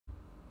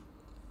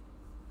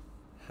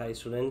Hi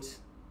students,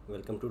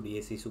 welcome to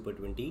DSE Super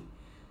 20.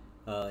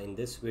 In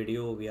this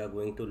video we are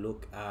going to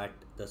look at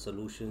the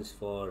solutions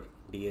for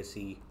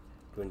DSE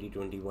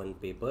 2021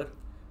 paper,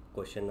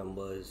 question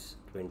numbers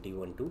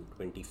 21 to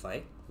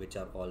 25, which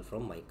are all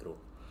from micro.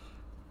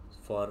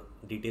 For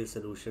detailed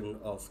solution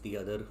of the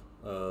other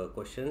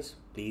questions,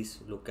 please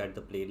look at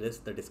the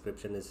playlist. The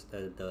description is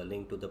the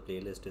link to the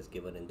playlist is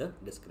given in the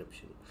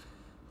description.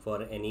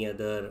 For any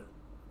other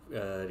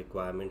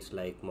requirements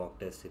like mock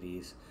test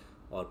series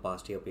or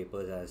past year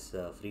papers as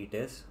free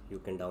tests, you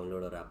can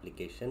download our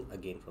application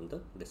again from the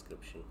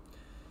description.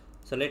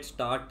 So let's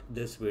start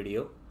this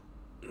video.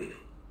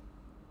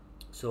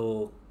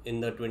 So in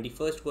the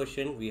 21st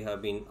question we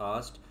have been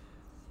asked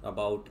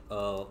about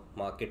a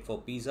market for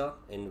pizza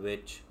in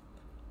which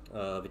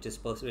is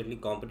perfectly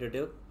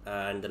competitive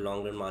and the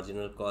long run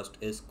marginal cost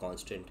is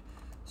constant.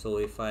 So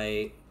if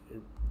I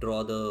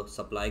draw the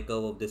supply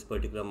curve of this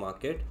particular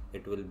market,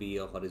 it will be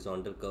a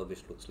horizontal curve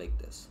which looks like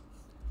this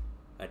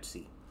at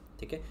C.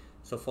 Okay,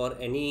 so for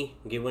any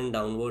given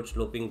downward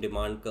sloping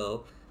demand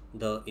curve,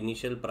 the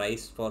initial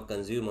price for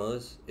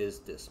consumers is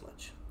this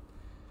much.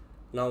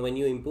 Now when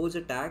you impose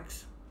a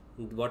tax,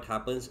 what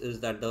happens is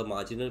that the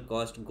marginal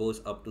cost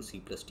goes up to C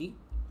plus T,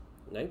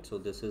 right? So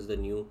this is the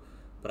new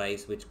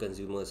price which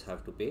consumers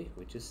have to pay,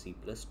 which is C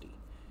plus T,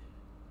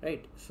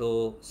 right?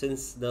 So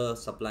since the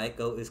supply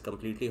curve is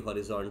completely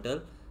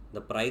horizontal,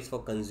 the price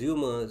for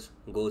consumers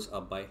goes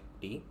up by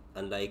T,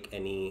 unlike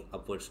any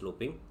upward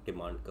sloping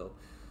demand curve.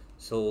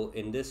 So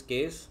in this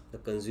case, the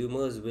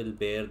consumers will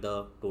bear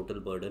the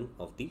total burden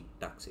of the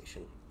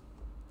taxation.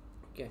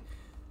 Okay,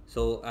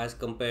 so as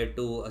compared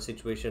to a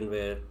situation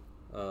where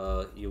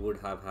you would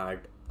have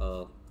had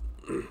a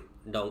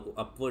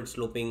upward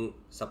sloping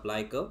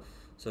supply curve.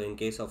 So in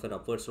case of an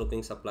upward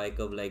sloping supply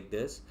curve like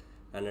this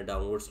and a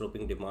downward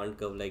sloping demand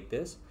curve like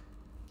this,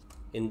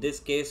 in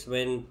this case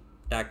when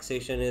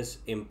taxation is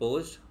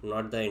imposed,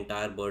 not the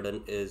entire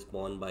burden is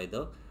borne by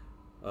the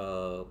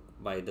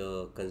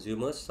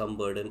consumers, some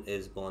burden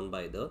is borne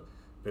by the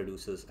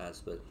producers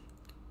as well.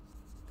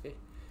 Okay,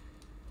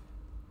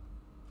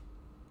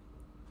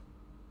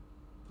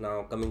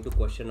 now coming to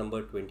question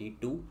number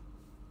 22.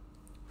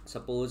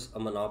 Suppose a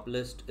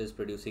monopolist is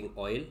producing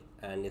oil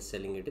and is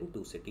selling it in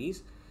two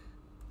cities,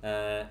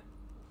 the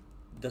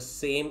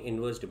same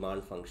inverse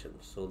demand function.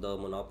 So the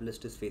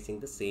monopolist is facing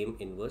the same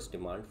inverse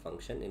demand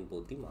function in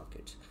both the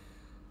markets.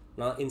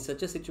 Now in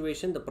such a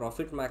situation, the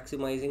profit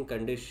maximizing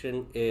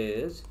condition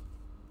is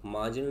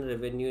marginal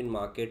revenue in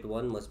market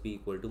 1 must be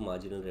equal to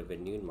marginal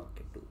revenue in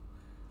market 2.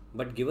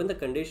 But given the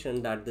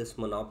condition that this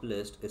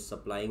monopolist is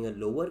supplying a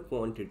lower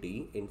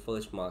quantity in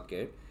first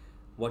market,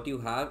 what you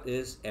have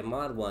is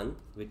MR1,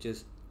 which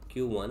is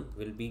Q1,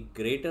 will be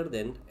greater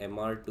than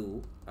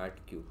MR2 at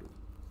Q2,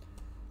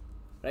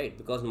 right?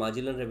 Because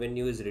marginal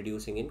revenue is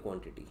reducing in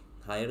quantity.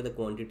 Higher the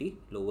quantity,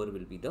 lower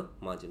will be the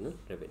marginal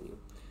revenue,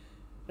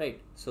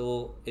 right?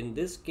 So in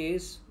this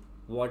case,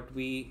 what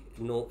we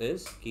know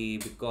is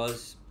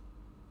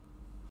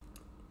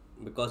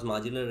because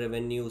marginal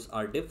revenues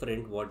are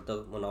different, what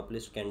the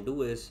monopolist can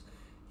do is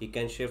he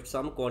can shift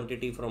some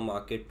quantity from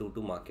market 2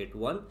 to market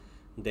 1,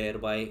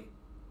 thereby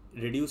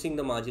reducing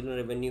the marginal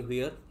revenue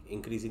here,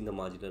 increasing the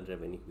marginal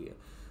revenue here.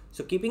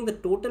 So keeping the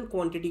total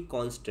quantity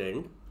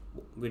constant,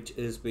 which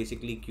is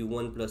basically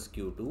Q1 plus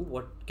Q2,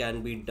 what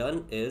can be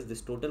done is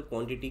this total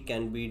quantity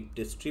can be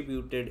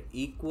distributed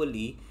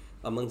equally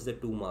amongst the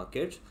two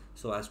markets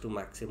so as to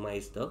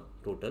maximize the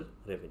total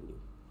revenue.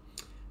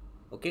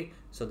 Okay,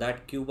 so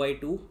that Q by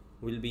 2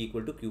 will be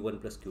equal to Q1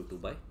 plus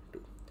Q2 by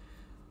 2.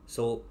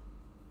 So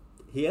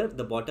here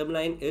the bottom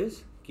line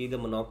is the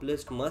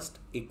monopolist must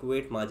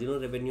equate marginal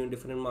revenue in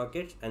different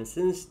markets, and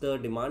since the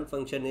demand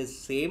function is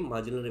same,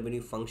 marginal revenue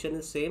function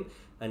is same,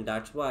 and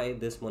that's why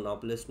this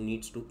monopolist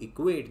needs to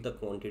equate the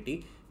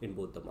quantity in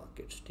both the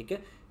markets. Okay,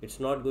 it's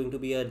not going to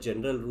be a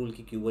general rule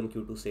कि Q1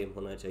 Q2 same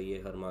होना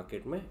चाहिए हर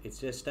market में. It's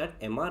just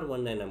that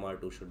MR1 and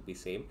MR2 should be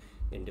same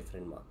in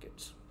different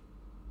markets.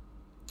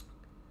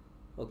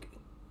 Okay,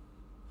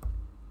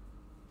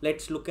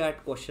 let's look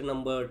at question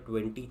number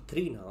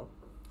 23 now.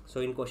 So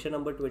in question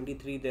number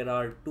 23, there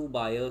are two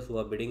buyers who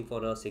are bidding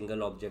for a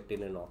single object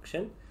in an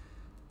auction.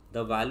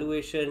 The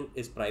valuation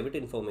is private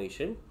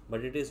information,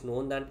 but it is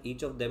known that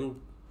each of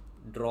them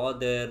draw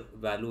their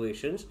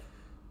valuations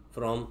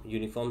from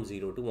uniform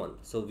 0 to 1.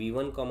 So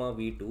V1,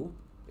 V2,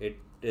 it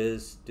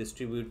is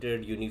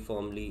distributed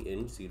uniformly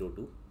in 0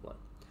 to 1.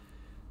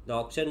 The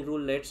auction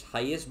rule lets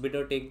highest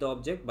bidder take the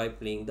object by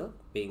paying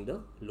the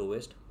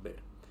lowest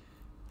bid.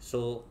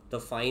 So the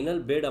final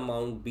bid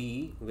amount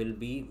B will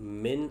be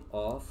min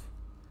of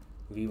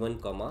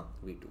V1,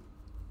 V2.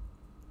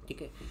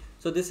 Okay,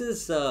 so this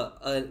is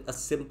a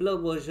simpler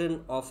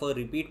version of a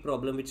repeat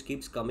problem which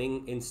keeps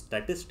coming in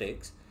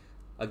statistics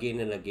again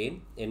and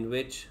again, in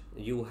which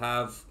you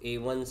have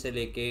A1 se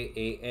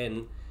leke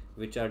AN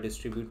which are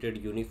distributed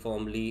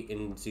uniformly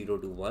in 0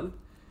 to 1,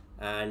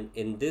 and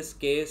in this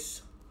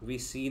case we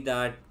see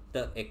that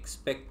the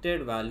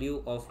expected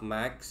value of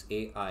max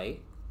AI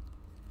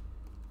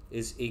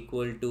is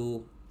equal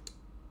to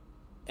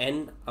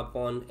n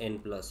upon n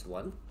plus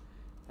 1,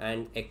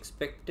 and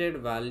expected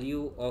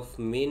value of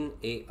min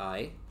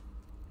ai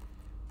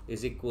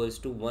is equals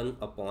to 1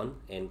 upon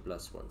n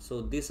plus 1.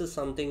 So this is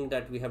something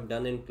that we have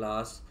done in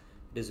class.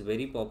 It is a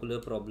very popular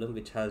problem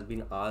which has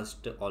been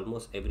asked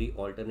almost every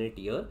alternate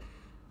year,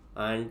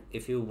 and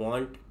if you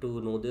want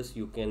to know this,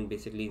 you can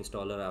basically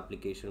install our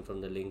application from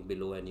the link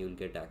below and you will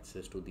get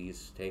access to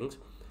these things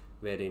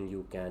wherein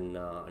you can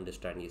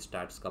understand ये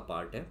stats का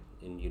part है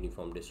in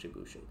uniform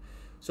distribution.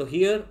 So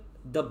here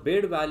the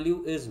bid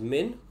value is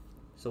min.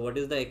 So what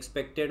is the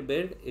expected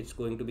bid? It's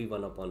going to be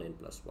 1 upon n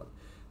plus 1.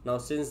 Now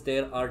since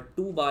there are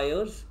two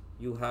buyers,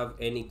 you have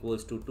n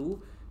equals to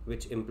 2,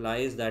 which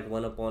implies that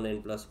 1 upon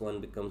n plus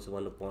 1 becomes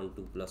 1 upon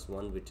 2 plus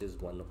 1, which is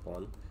 1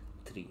 upon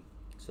 3.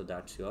 So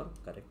that's your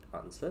correct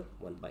answer,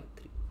 1 by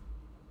 3.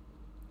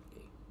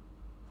 Okay.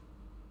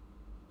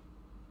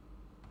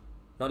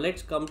 Now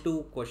let's come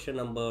to question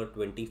number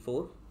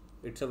 24.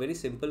 It's a very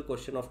simple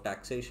question of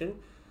taxation.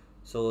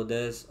 So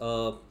there's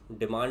a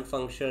demand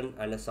function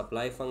and a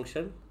supply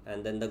function,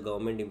 and then the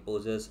government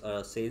imposes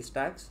a sales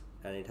tax,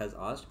 and it has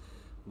asked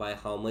by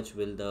how much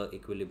will the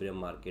equilibrium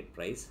market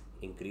price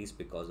increase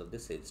because of the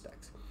sales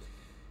tax.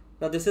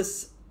 Now this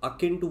is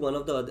akin to one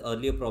of the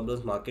earlier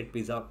problems, market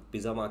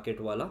pizza market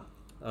wala.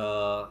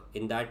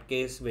 In that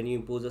case, when you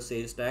impose a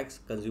sales tax,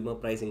 consumer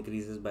price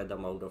increases by the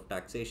amount of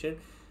taxation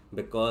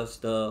because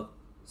the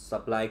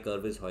supply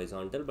curve is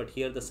horizontal, but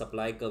here the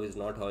supply curve is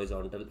not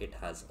horizontal, it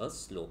has a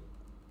slope.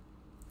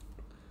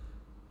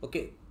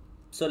 Okay,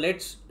 so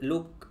let's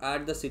look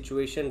at the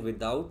situation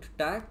without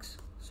tax.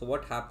 So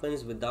what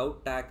happens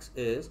without tax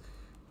is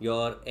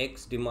your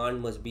X demand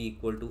must be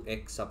equal to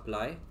X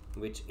supply,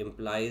 which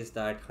implies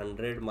that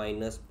 100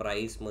 minus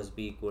price must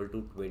be equal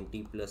to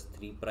 20 plus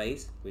 3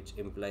 price, which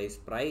implies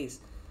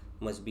price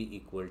must be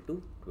equal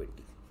to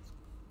 20.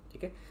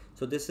 Okay,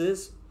 so this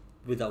is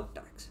without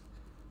tax.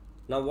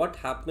 Now what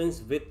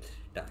happens with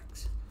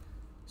tax?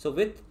 So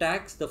with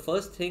tax, the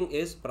first thing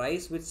is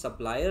price which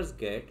suppliers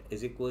get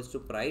is equals to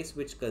price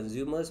which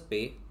consumers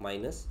pay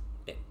minus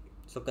 10.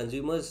 So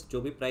consumers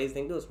जो भी price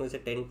देंगे उसमें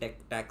से 10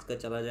 tax का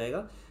चला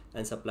जाएगा,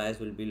 and suppliers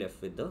will be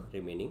left with the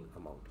remaining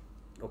amount.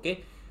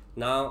 Okay,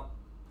 now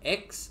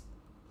X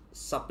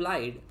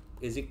supplied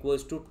is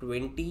equals to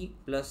 20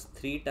 plus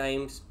 3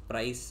 times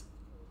price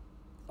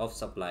of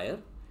supplier,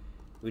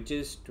 which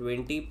is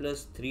 20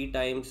 plus 3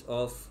 times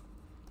of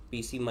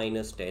PC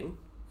minus 10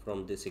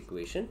 from this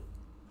equation,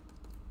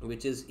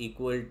 which is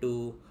equal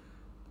to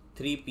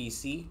 3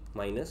 PC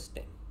minus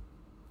 10.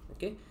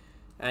 Okay,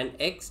 and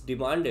X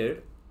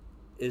demanded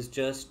is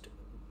just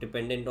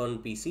dependent on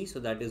PC, so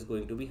that is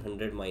going to be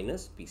 100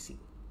 minus PC,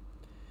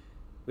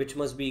 which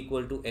must be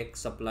equal to X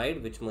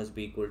supplied, which must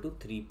be equal to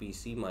 3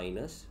 PC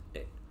minus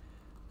 10.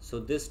 So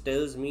this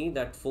tells me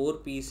that 4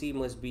 PC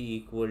must be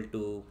equal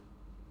to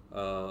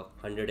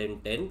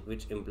 110,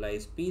 which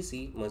implies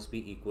PC must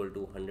be equal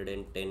to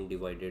 110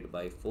 divided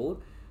by 4,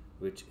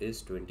 which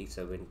is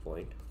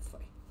 27.5.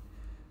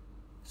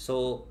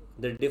 So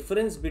the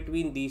difference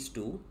between these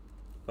two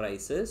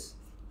prices,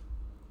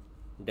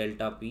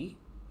 delta P,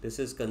 this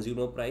is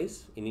consumer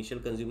price, initial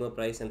consumer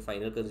price and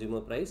final consumer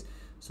price.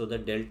 So the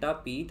delta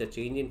P, the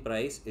change in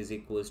price, is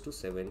equals to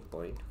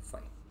 7.5.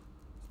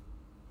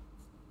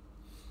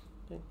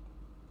 Okay.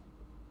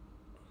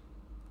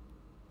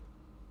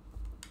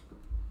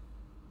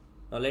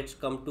 Now let's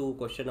come to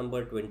question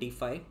number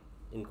 25.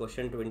 In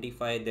question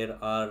 25, there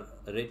are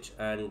rich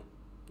and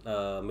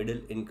middle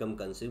income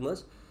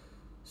consumers.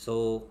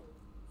 So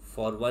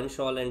for 1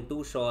 shawl and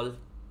 2 shawl,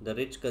 the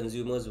rich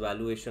consumer's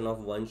valuation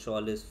of 1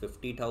 shawl is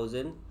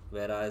 50,000,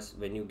 whereas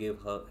when you give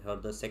her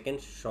the second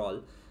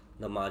shawl,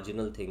 the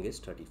marginal thing is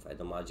 35,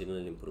 the marginal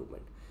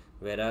improvement.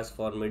 Whereas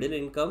for middle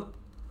income,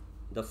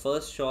 the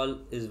first shawl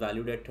is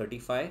valued at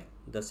 35,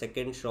 the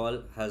second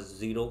shawl has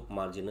 0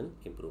 marginal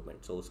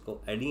improvement. So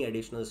any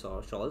additional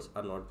shawls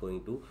are not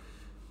going to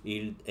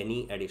yield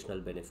any additional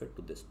benefit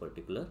to this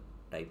particular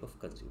type of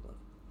consumer.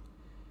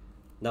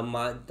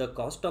 The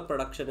cost of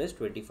production is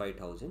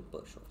 25,000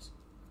 per shawls.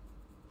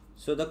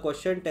 So the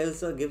question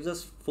gives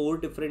us 4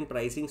 different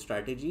pricing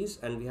strategies,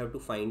 and we have to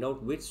find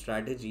out which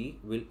strategy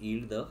will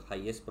yield the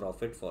highest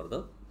profit for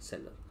the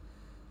seller.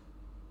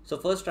 So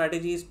first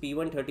strategy is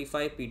P1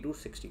 35, P2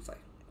 65.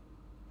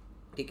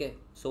 Okay,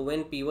 so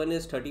when P1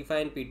 is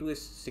 35 and P2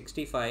 is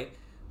 65,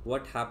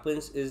 what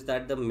happens is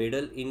that the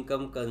middle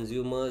income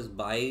consumers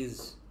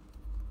buys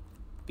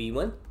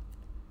P1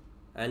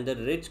 and the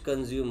rich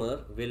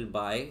consumer will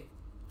buy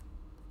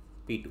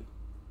P2,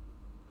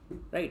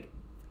 right?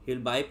 He'll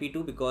buy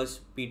P2 because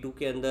P2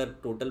 के अंदर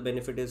total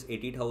benefit is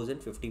 80,000,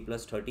 50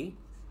 plus 30,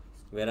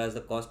 whereas the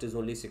cost is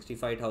only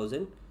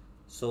 65,000.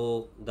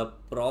 So the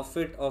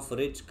profit of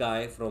rich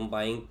guy from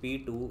buying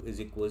P2 is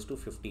equals to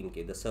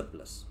 15k, the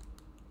surplus.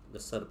 The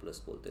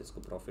surplus बोलते हैं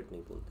इसको, profit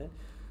नहीं बोलते हैं.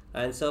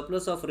 And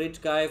surplus of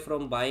rich guy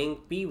from buying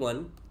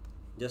P1,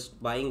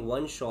 just buying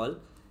 1 shawl,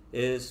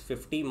 is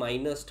 50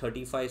 minus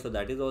 35, so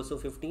that is also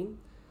 15.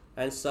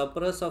 And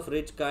surplus of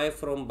rich guy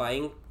from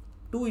buying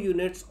 2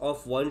 units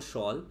of 1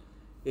 shawl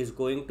is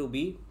going to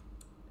be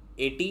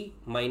 80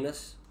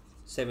 minus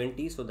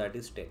 70, so that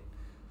is 10.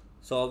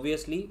 So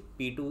obviously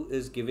P2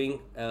 is giving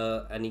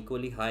an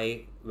equally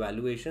high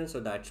valuation, so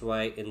that's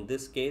why in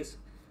this case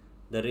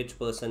the rich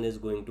person is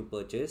going to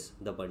purchase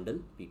the bundle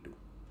P2.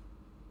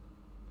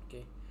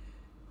 Okay.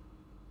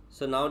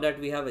 So now that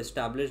we have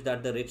established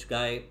that the rich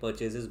guy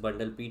purchases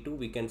bundle P2,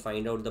 we can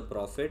find out the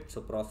profit.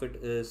 So profit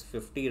is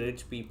 50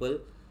 rich people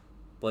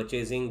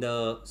purchasing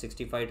the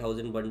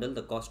 65,000 bundle.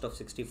 The cost of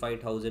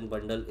 65,000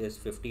 bundle is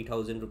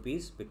 50,000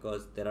 rupees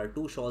because there are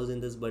 2 shawls in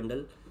this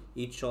bundle,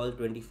 each shawl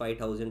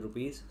 25,000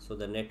 rupees. So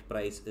the net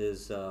price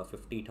is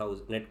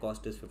 50,000, net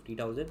cost is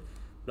 50,000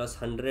 plus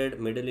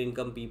 100 middle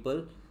income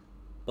people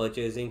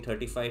purchasing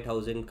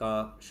 35,000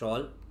 ka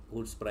shawl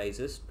whose price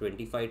is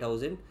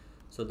 25,000.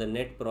 So the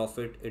net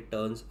profit, it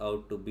turns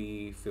out to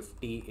be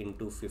 50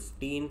 into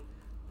 15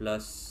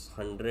 plus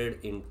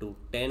 100 into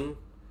 10.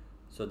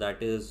 So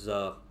that is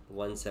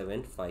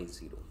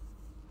 1750.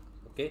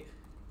 Okay.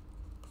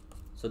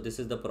 So this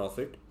is the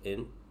profit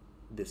in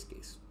this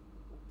case.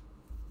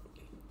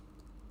 Okay.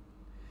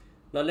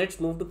 Now let's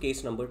move to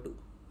case number 2.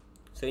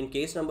 So in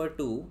case number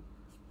 2,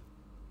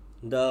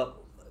 the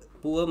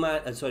poor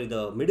man,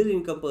 the middle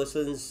income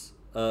person's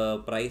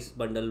price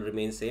bundle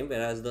remains same,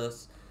 whereas the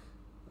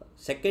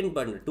second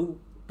bundle,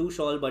 two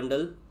shawl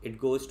bundle, it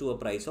goes to a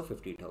price of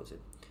 50,000.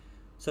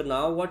 So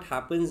now what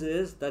happens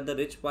is that the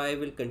rich guy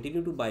will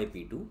continue to buy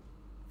P2.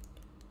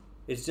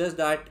 It's just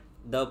that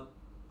the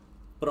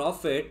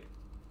profit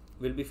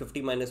will be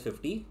 50 minus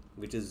 50,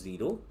 which is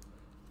 0.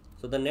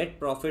 So the net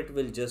profit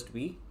will just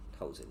be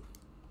 1000.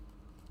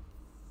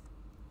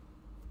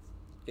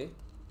 Okay.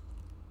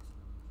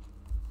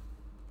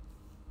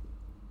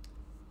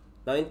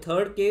 Now in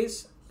third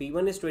case,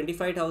 P1 is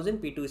 25,000,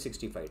 P2 is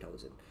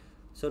 65,000.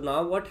 So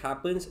now what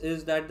happens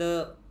is that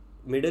the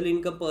middle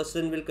income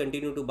person will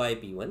continue to buy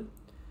P1.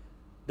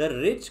 The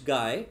rich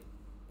guy,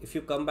 if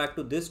you come back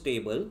to this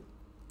table,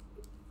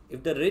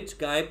 if the rich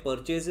guy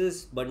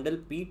purchases bundle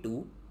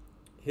P2,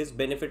 his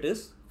benefit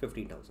is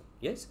 15,000.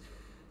 Yes.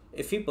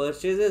 If he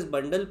purchases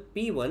bundle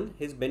P1,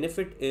 his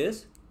benefit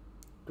is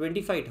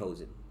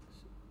 25,000.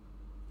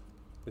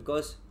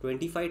 Because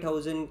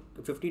 25,000,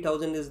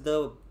 50,000 is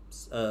the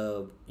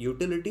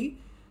utility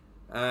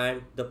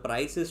and the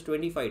price is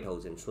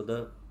 25,000. So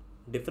the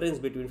difference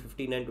between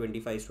 15 and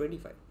 25 is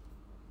 25.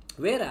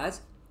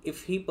 Whereas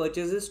if he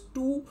purchases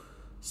 2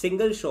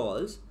 single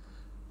shawls,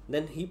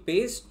 then he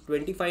pays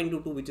 25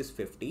 into 2, which is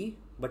 50,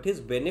 but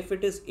his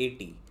benefit is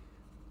 80.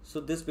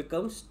 So this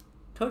becomes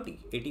 30,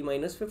 80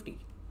 minus 50.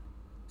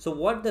 So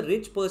what the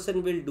rich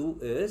person will do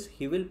is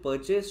he will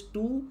purchase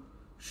 2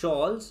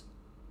 shawls,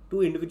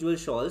 2 individual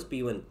shawls,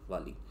 P1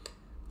 wali.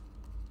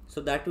 So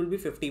that will be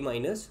 50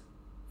 minus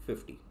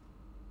 50.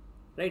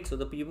 Right, so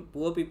the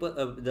poor people,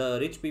 the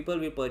rich people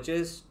will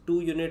purchase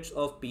 2 units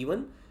of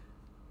P1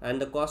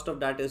 and the cost of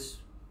that is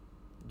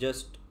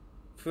just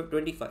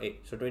 25.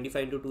 So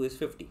 25 into 2 is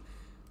 50.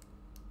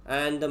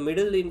 And the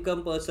middle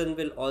income person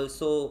will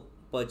also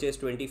purchase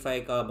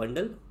 25 ka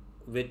bundle,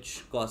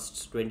 which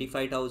costs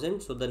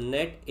 25,000. So the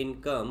net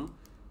income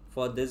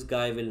for this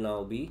guy will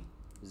now be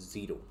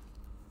 0.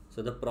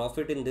 So the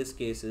profit in this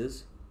case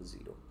is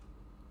 0.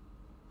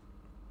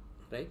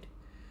 Right.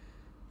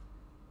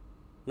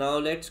 Now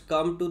let's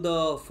come to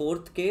the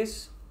fourth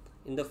case.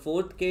 In the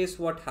fourth case,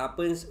 what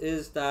happens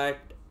is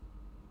that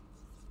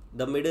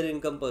the middle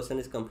income person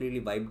is completely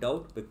wiped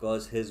out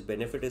because his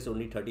benefit is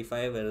only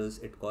 35, whereas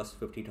it costs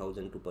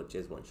 50,000 to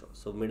purchase 1 shot.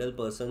 So middle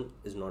person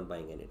is not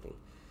buying anything.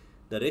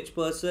 The rich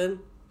person,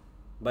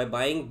 by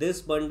buying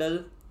this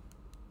bundle,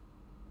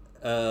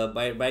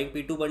 by buying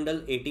P2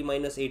 bundle, 80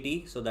 minus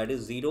 80, so that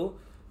is 0.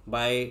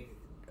 By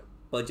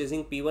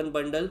purchasing P1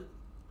 bundle,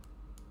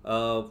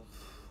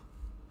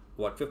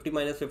 50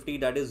 minus 50,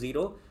 that is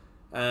 0.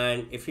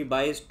 And if he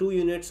buys 2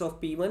 units of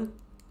P1,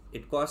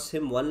 it costs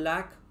him 1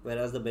 lakh,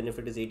 whereas the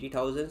benefit is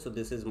 80,000. So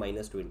this is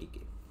minus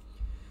 20k.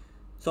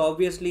 So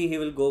obviously he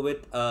will go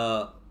with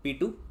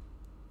P2.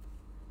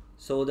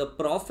 So the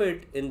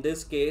profit in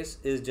this case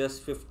is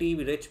just 50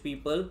 rich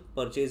people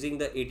purchasing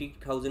the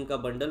 80,000 ka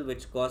bundle,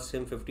 which costs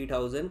him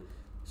 50,000.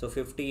 So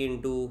 50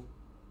 into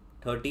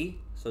 30,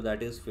 so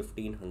that is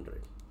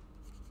 1500.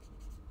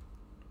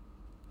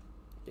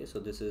 Okay, so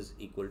this is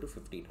equal to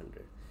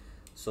 1500.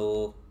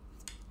 So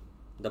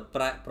the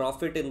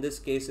profit in this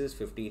case is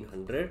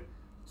 1500.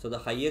 So the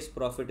highest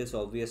profit is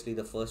obviously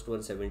the first one,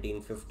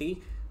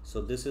 1750.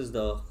 So this is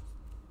the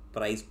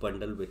price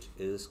bundle which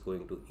is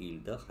going to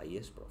yield the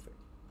highest profit.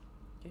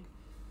 Okay.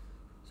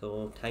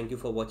 So thank you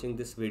for watching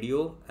this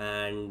video,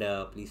 and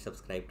please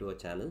subscribe to our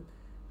channel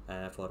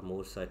for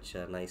more such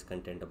nice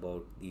content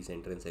about these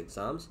entrance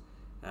exams.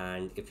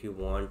 And if you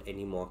want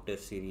any mock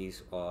test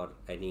series or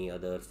any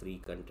other free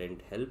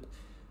content help,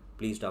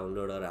 please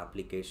download our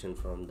application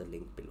from the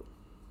link below.